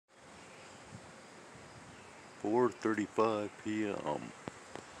4:35 p.m.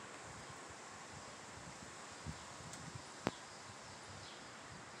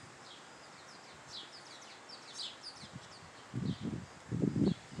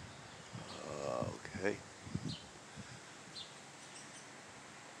 Okay.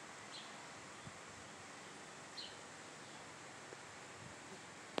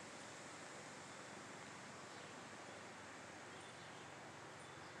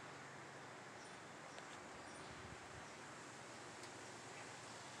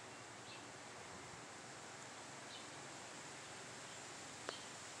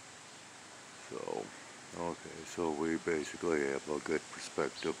 So, so we basically have a good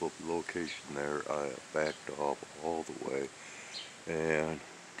perspective of the location there. I backed off all the way and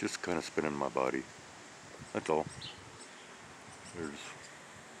just kind of spinning my body. That's all. There's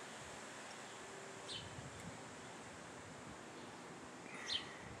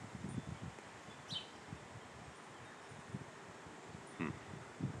hmm,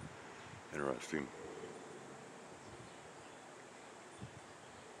 interesting.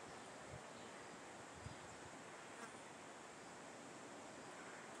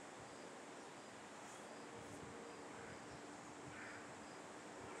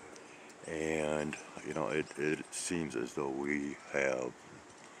 And it seems as though we have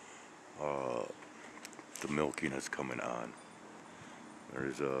uh, the milkiness coming on.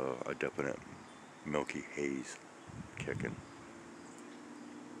 There's a definite milky haze kicking.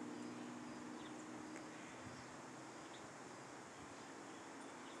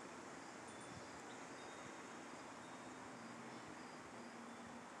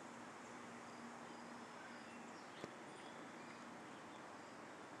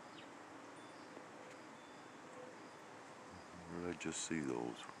 Where did I just see those?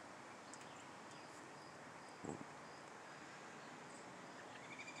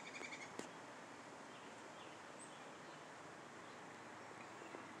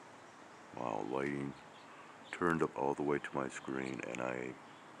 Wow, lighting turned up all the way to my screen, and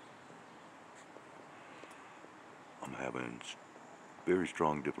I'm having very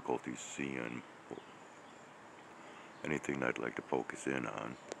strong difficulty seeing anything I'd like to focus in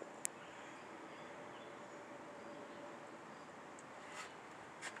on.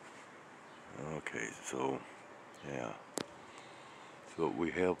 Okay, so yeah, so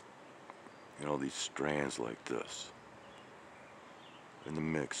we have these strands like this, and the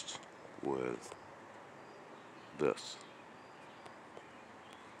mixed with this.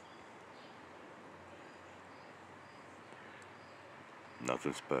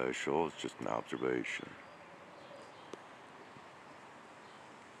 Nothing special, it's just an observation.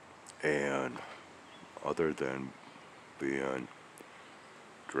 And other than being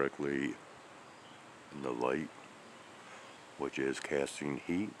directly in the light, which is casting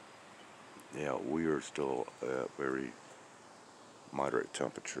heat, yeah, we are still at very moderate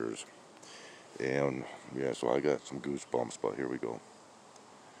temperatures. And yeah, so I got some goosebumps, but here we go.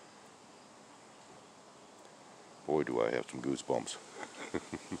 Boy, do I have some goosebumps.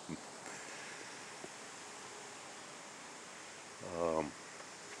 um,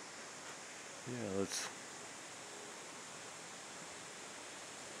 yeah, let's.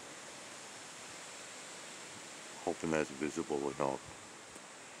 Hoping that's visible enough.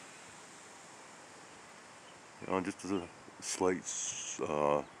 Just a slight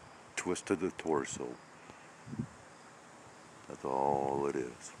twist to the torso. That's all it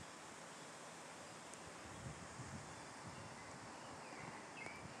is.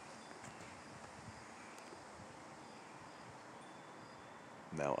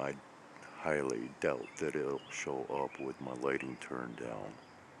 Now, I highly doubt that it'll show up with my lighting turned down,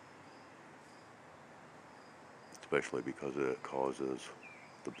 especially because it causes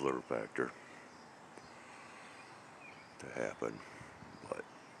the blur factor to happen. But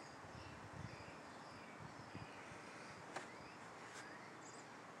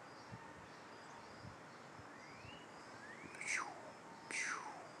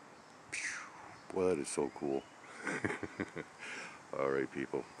boy, that is so cool. Alright,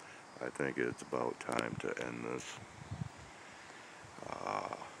 people, I think it's about time to end this.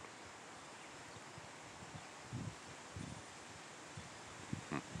 Uh,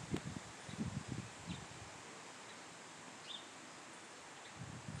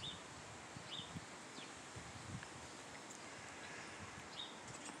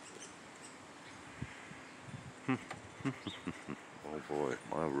 oh boy,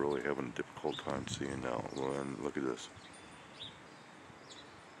 I'm really having a difficult time seeing now. And look at this.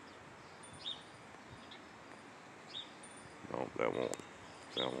 No, that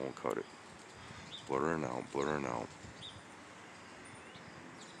won't cut it. Blurring out, blurring out.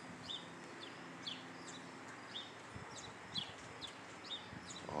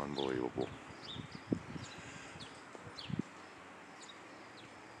 unbelievable.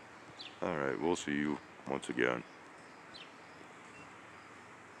 Alright, we'll see you once again.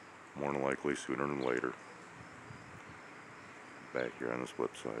 More than likely sooner than later. Back here on this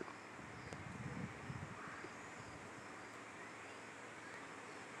flip side.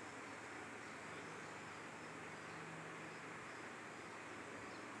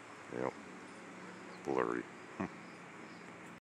 Yep. Blurry.